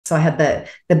So I had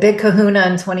the big kahuna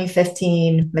in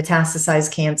 2015,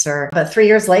 metastasized cancer. But 3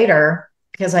 years later,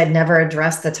 because I'd never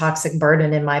addressed the toxic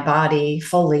burden in my body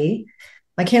fully,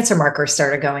 my cancer markers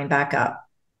started going back up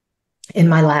in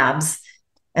my labs.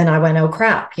 And I went, oh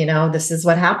crap, this is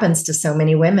what happens to so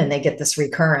many women. They get this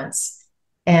recurrence.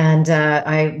 And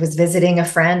I was visiting a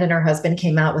friend, and her husband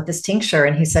came out with this tincture,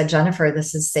 and he said, Jennifer,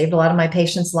 this has saved a lot of my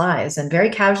patients' lives. And very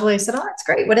casually I said, oh, that's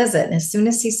great. What is it? And as soon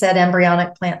as he said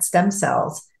embryonic plant stem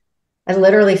cells, I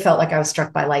literally felt like I was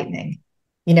struck by lightning.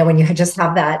 When you just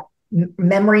have that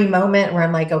memory moment where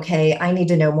I'm like, okay, I need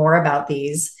to know more about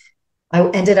these. I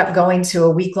ended up going to a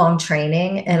week-long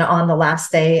training, and on the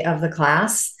last day of the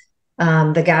class,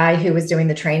 the guy who was doing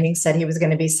the training said he was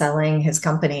going to be selling his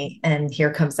company, and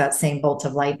here comes that same bolt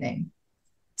of lightning.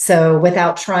 So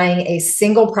without trying a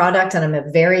single product, and I'm a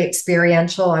very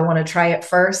experiential, I want to try it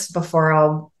first before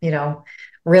I'll,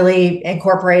 really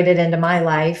incorporate it into my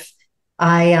life.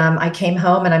 I came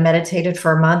home and I meditated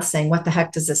for a month saying, what the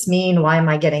heck does this mean? Why am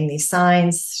I getting these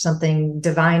signs? Something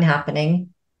divine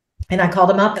happening. And I called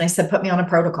him up and I said, put me on a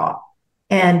protocol.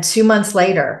 And 2 months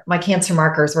later, my cancer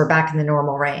markers were back in the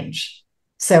normal range.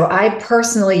 So I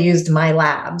personally used my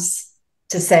labs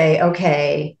to say,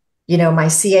 okay, my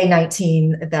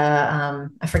CA19,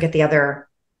 I forget the other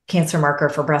cancer marker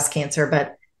for breast cancer,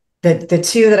 but the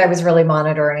two that I was really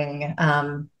monitoring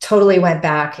totally went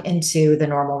back into the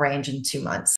normal range in 2 months.